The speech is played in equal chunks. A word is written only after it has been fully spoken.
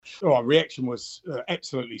Reaction was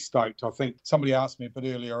absolutely stoked. I think somebody asked me a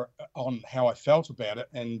bit earlier on how I felt about it,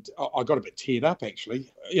 and I got a bit teared up,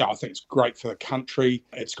 actually. Yeah, I think it's great for the country.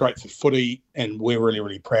 It's great for footy, and we're really,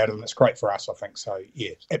 really proud of them. It's great for us, I think. So,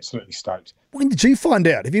 yeah, absolutely stoked. When did you find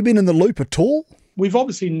out? Have you been in the loop at all? We've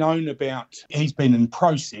obviously known about he's been in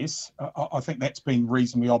process. I think that's been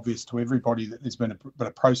reasonably obvious to everybody that there's been a bit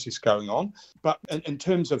of process going on. But in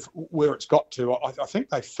terms of where it's got to, I think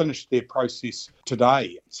they finished their process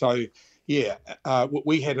today. So, yeah,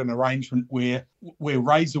 we had an arrangement where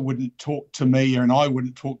Razor wouldn't talk to me and I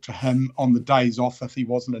wouldn't talk to him on the days off if he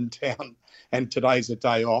wasn't in town. And today's a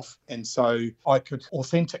day off. And so I could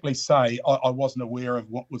authentically say I wasn't aware of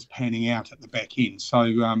what was panning out at the back end. So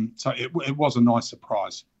it was a nice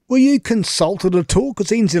surprise. Were you consulted at all?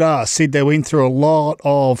 Because NZR said they went through a lot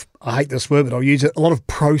of, I hate this word, but I'll use it, a lot of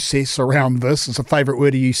process around this. It's a favourite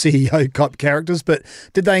word of you CEO type characters. But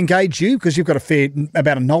did they engage you? Because you've got a fair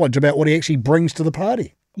amount of knowledge about what he actually brings to the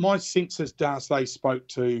party. My sense is, Darcy, they spoke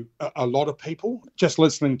to a lot of people. Just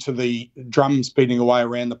listening to the drums beating away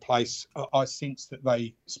around the place, I sense that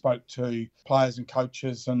they spoke to players and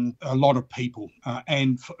coaches and a lot of people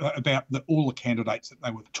about all the candidates that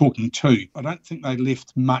they were talking to. I don't think they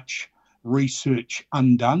left much research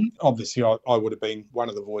undone. Obviously, I would have been one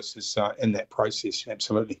of the voices in that process,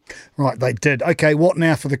 absolutely. Right, they did. Okay, what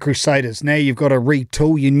now for the Crusaders? Now you've got to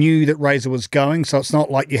retool. You knew that Razor was going, so it's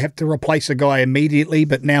not like you have to replace a guy immediately,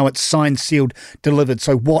 but now it's signed, sealed, delivered.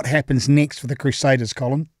 So what happens next for the Crusaders,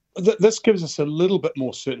 Colin? This gives us a little bit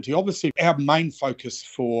more certainty. Obviously, our main focus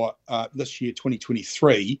for this year,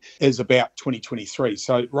 2023, is about 2023.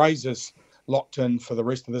 So Razor's locked in for the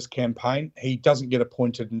rest of this campaign. He doesn't get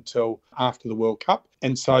appointed until after the World Cup.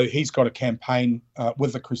 And so he's got a campaign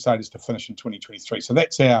with the Crusaders to finish in 2023. So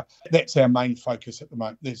that's our main focus at the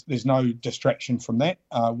moment. There's no distraction from that.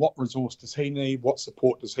 What resource does he need? What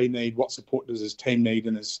support does he need? What support does his team need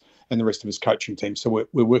and the rest of his coaching team? So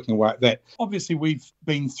we're working away at that. Obviously, we've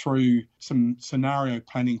been through some scenario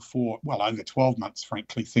planning for, over 12 months,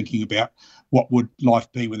 frankly, thinking about what would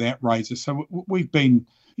life be without Razor. So we've been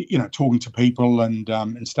talking to people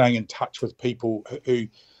and staying in touch with people who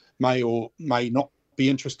may or may not be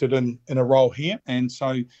interested in a role here. And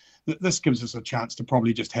so this gives us a chance to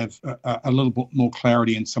probably just have a little bit more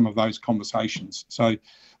clarity in some of those conversations. So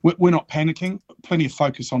we're not panicking, plenty of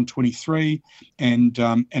focus on 23 and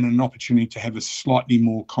an opportunity to have a slightly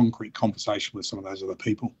more concrete conversation with some of those other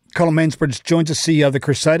people. Colin Mansbridge joins us, CEO of the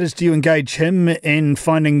Crusaders. Do you engage him in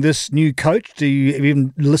finding this new coach? Do you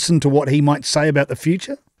even listen to what he might say about the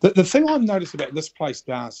future? The thing I've noticed about this place,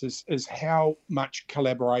 Das, is how much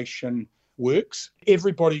collaboration works.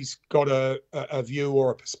 Everybody's got a view or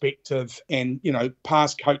a perspective, and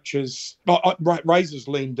past coaches. Razor's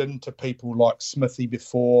leaned into people like Smithy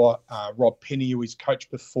before, Rob Penny, who he's coached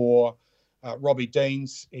before, Robbie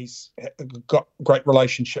Deans. He's got a great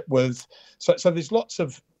relationship with. So there's lots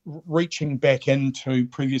of reaching back into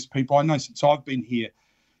previous people. I know since I've been here,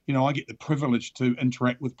 I get the privilege to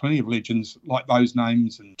interact with plenty of legends like those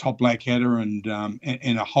names and Todd Blackadder and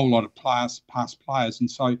a whole lot of past players.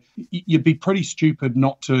 And so you'd be pretty stupid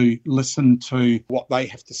not to listen to what they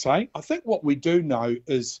have to say. I think what we do know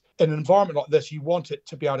is in an environment like this, you want it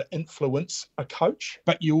to be able to influence a coach,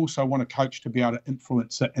 but you also want a coach to be able to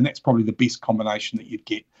influence it. And that's probably the best combination that you'd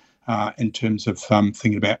get in terms of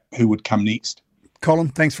thinking about who would come next. Colin,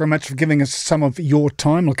 thanks very much for giving us some of your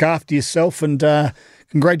time. Look after yourself and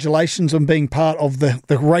congratulations on being part of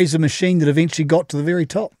the Razor machine that eventually got to the very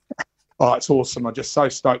top. Oh, it's awesome. I'm just so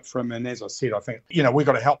stoked for him. And as I said, I think, we've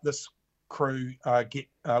got to help this crew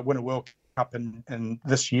win a World Cup in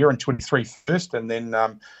this year in 23 first. And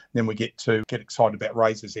then we get excited about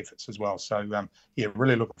Razor's efforts as well. So,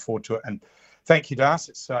 really looking forward to it. And thank you, Das.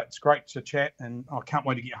 It's great to chat. And I can't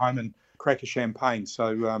wait to get home and crack a champagne.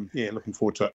 So, looking forward to it.